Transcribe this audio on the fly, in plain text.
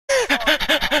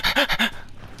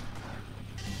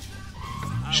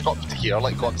just got up to here,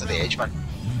 like got to the edge, man.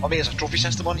 I mean, there's a trophy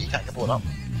system on it, you can't get blown up.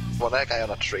 Well, that guy on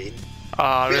a train.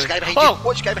 Really? There's a guy behind you.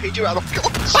 Watch the guy behind you, I don't go.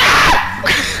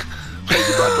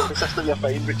 You've got a trophy system, you're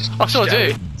fine, but just. I still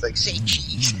do. It's like, say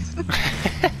cheese.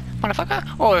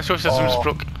 Motherfucker! Oh, the trophy system's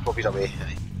broke. Trophy's away.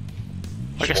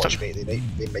 I guess watch, mate, they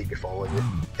might be following you.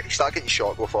 If you start getting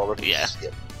shot, go forward. Yeah.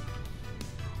 Yep.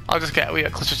 I'll just get a wee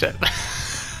bit closer to it.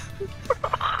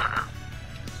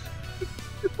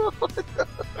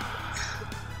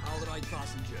 Alright,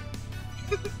 passenger.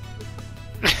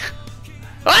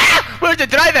 Ah! Where's the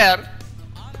driver?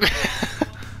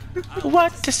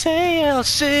 What to say, I'll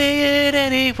say it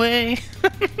anyway.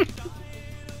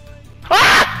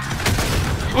 Ah!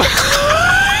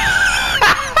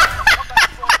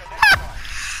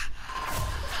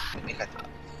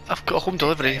 I've got a home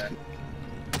delivery.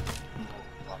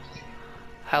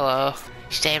 Hello.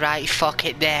 Stay right fuck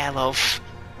it there, love.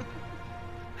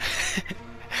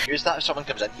 Use that if someone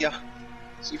comes in here.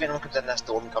 See if anyone comes in this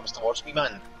door and comes towards me,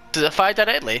 man. Does it fire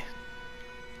directly?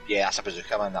 Yeah, that's a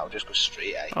bazooka, man. That'll just go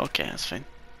straight at you. Okay, that's fine.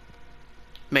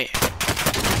 Mate.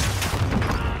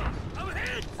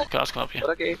 Okay, let's come up here.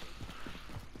 Okay.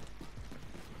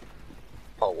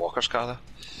 Paul Walker's car there.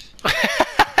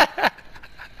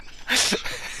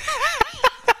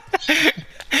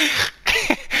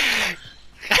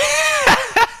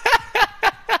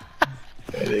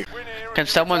 Can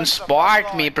someone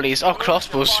spark me, please? Oh,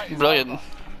 crossbows, brilliant.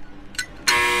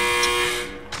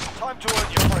 Time to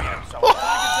earn your freedom, so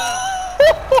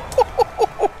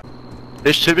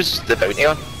Who was the bounty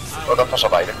on? Well done for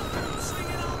surviving.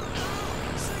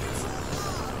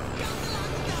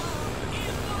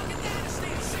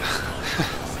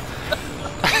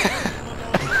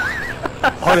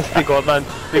 Honest to God, man,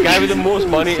 the guy with the most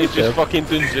money is just fucking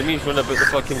doing zoomies running about the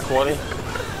fucking quarry.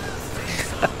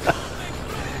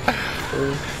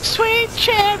 Sweet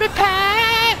cherry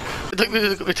pie! Look,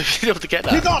 we're able to get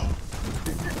that. You got!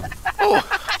 Oh!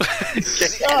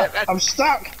 I'm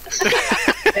stuck!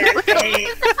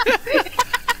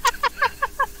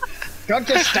 Don't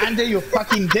just stand there, you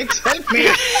fucking dicks, help me!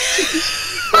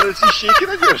 What is he shaking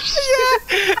at yours?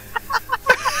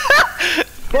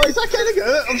 Boys, I can't get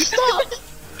it, I'm stuck!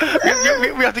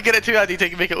 we have to get it to Andy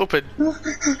to make it open.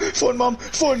 Phone mum,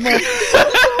 phone mum!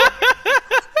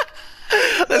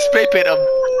 Let's spray paint him.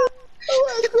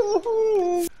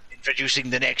 Introducing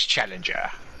the next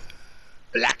challenger.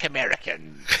 Black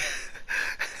American.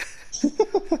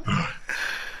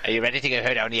 Are you ready to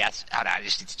go down? Yes. Oh, no, I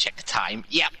just need to check the time.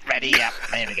 Yep, ready, yep.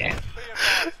 There we go.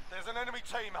 there's an enemy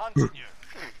team hunting you.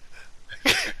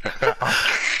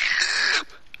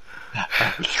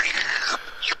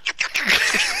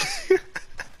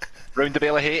 Round the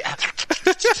bale of hay.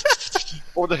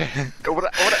 Over it.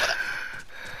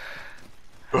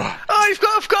 Oh,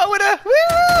 I've got a winner! Woo!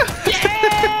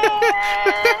 Yeah!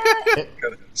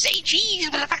 Say cheese,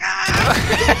 motherfucker!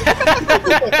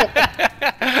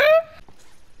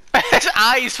 His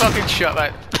eyes fucking shut,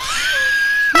 man.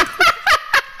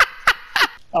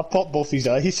 I popped both his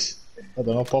eyes. I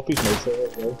don't know, pop his mouth out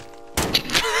as well.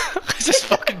 This is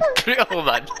fucking brutal,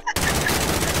 man.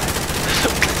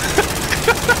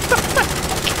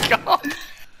 God.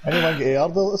 Anyone get AR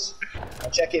bullets?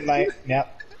 I'll check it, mate.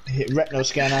 Yep. Retinal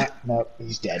scanner. No,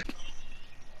 he's dead.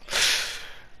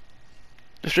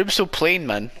 This room's so plain,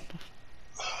 man.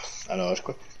 I know, it's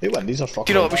quick. They win, these are fucking.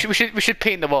 Do you know what? We should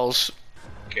paint the walls.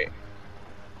 Okay.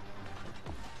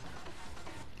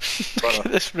 Look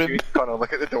at this room. Connor,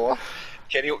 look at the door.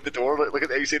 Can you open the door? Look at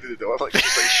the outside of the door. Like,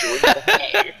 just like showing.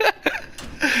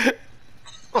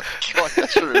 Oh god,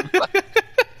 this room.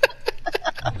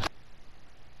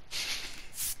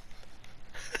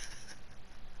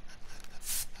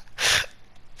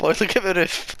 Boy, look at the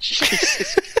roof.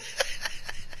 Jesus.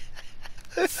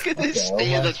 Look at this Okay,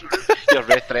 stairs. This room. You're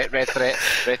red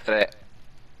threat.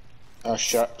 Oh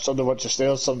shit, somebody watch the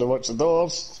stairs, somebody watch the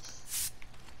doors.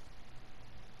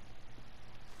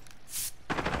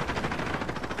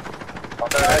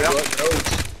 I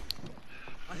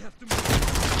have to move.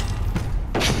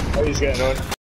 How he's getting on?